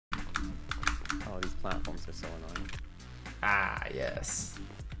platforms are so annoying. Ah, yes.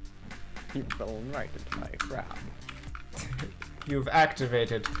 You fell right into my trap. You've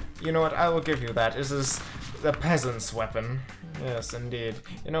activated. You know what? I will give you that. This is the peasant's weapon. Yes, indeed.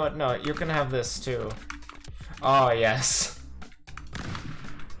 You know what? No, you can have this too. Oh, yes.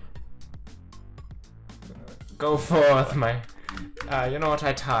 Go forth, my... you know what?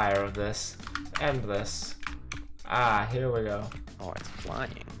 I tire of this. End this. Ah, here we go. Oh, it's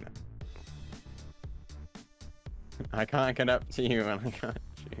flying. I can't get up to you and I can't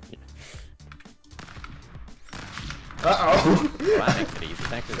shoot you. Uh-oh! Well, that makes it easy.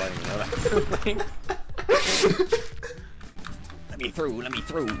 Thanks for letting me know that. Let me through, let me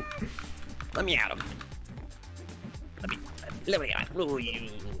through. Let me at him. Let me at you.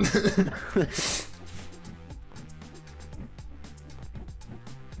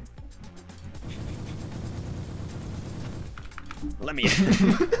 Let me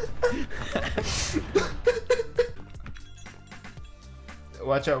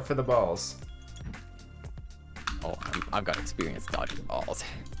Watch out for the balls. Oh, I've got experience dodging balls.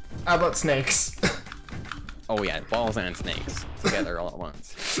 How about snakes? Oh yeah, balls and snakes together all at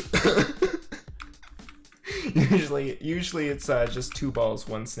once. Usually it's just 2 balls,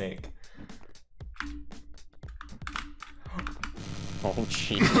 1 snake. Oh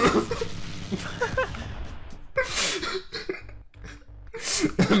jeez.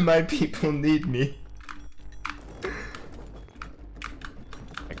 My people need me.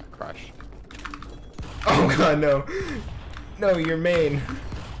 I got crushed. Oh god, no. No, your main.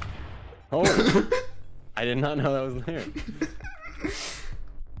 Oh! I did not know that was there.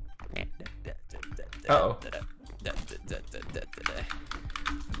 Uh-oh.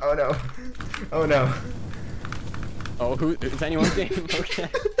 Oh no. Oh no. Oh, is anyone's game? Okay.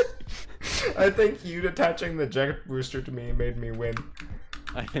 I think you attaching the jet booster to me made me win.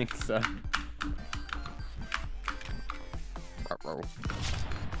 I think so. Ruh-roh.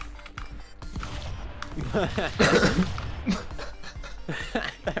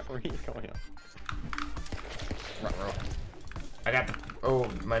 That recoil. Ruh-roh. I got the... Oh,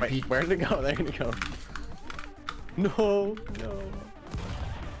 my Wait, peak. where did it go? There it go. No, no.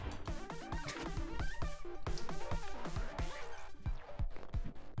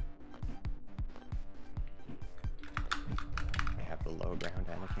 I have the low ground,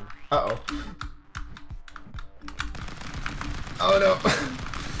 Anakin. Uh-oh. Oh no.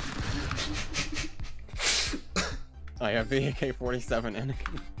 I have the AK-47,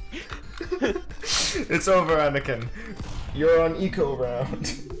 Anakin. It's over, Anakin. You're on eco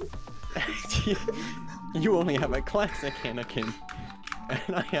round. You only have a classic Anakin,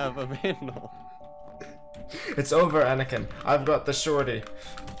 and I have a Vandal. It's over, Anakin. I've got the shorty.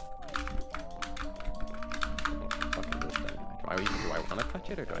 Do I want to touch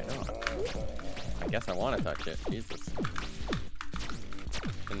it or do I not? I guess I want to touch it. Jesus.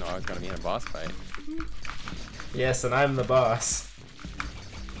 Didn't know I was going to be in a boss fight. Yes, and I'm the boss.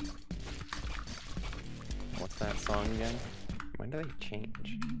 What's that song again? When do they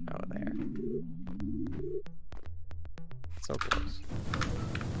change? Oh, there. So close.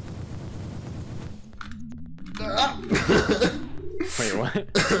 Wait, what?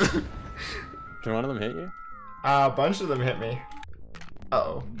 Did one of them hit you? A bunch of them hit me.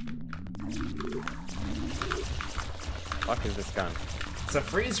 Uh-oh. Fuck is this gun? It's a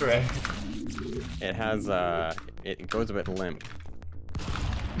freeze ray. It has, it goes a bit limp.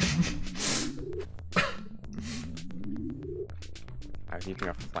 I was using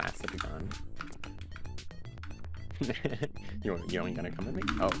a flaccid gun. you ain't gonna come at me?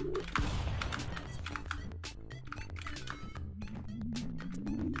 Oh.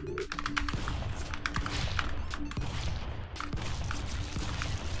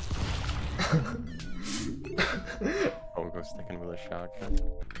 Oh, go sticking with a shotgun.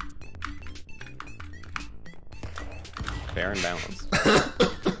 Fair and balanced.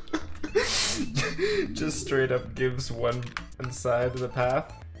 Just straight up gives one inside the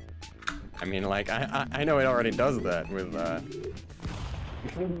path. I mean, like, I know it already does that with,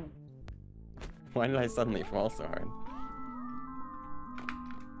 Why did I suddenly fall so hard?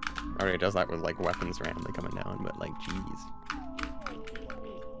 Already does that with, like, weapons randomly coming down, but, like, jeez.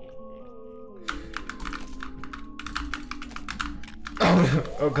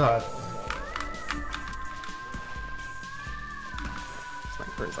 Oh god.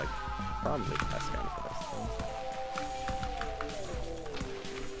 Sniper is, like, probably the best gun for this thing.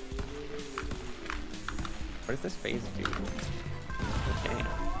 What does this phase do? Okay.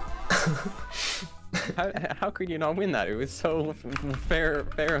 How could you not win that? It was so fair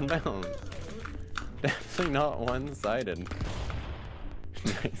and balanced. Definitely not one-sided.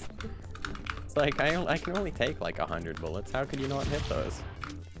 Nice. It's like I can only take like 100 bullets. How could you not hit those?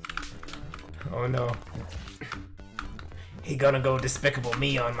 Oh no. He gonna go Despicable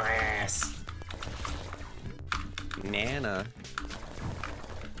Me on my ass. Nana.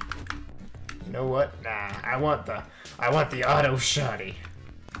 You know what? Nah, I want the auto shotty.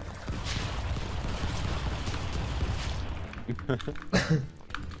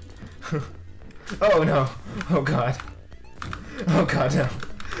 Oh no. Oh god. Oh god, no.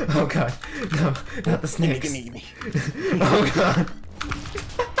 Oh god. No, not the snakes. Oh god.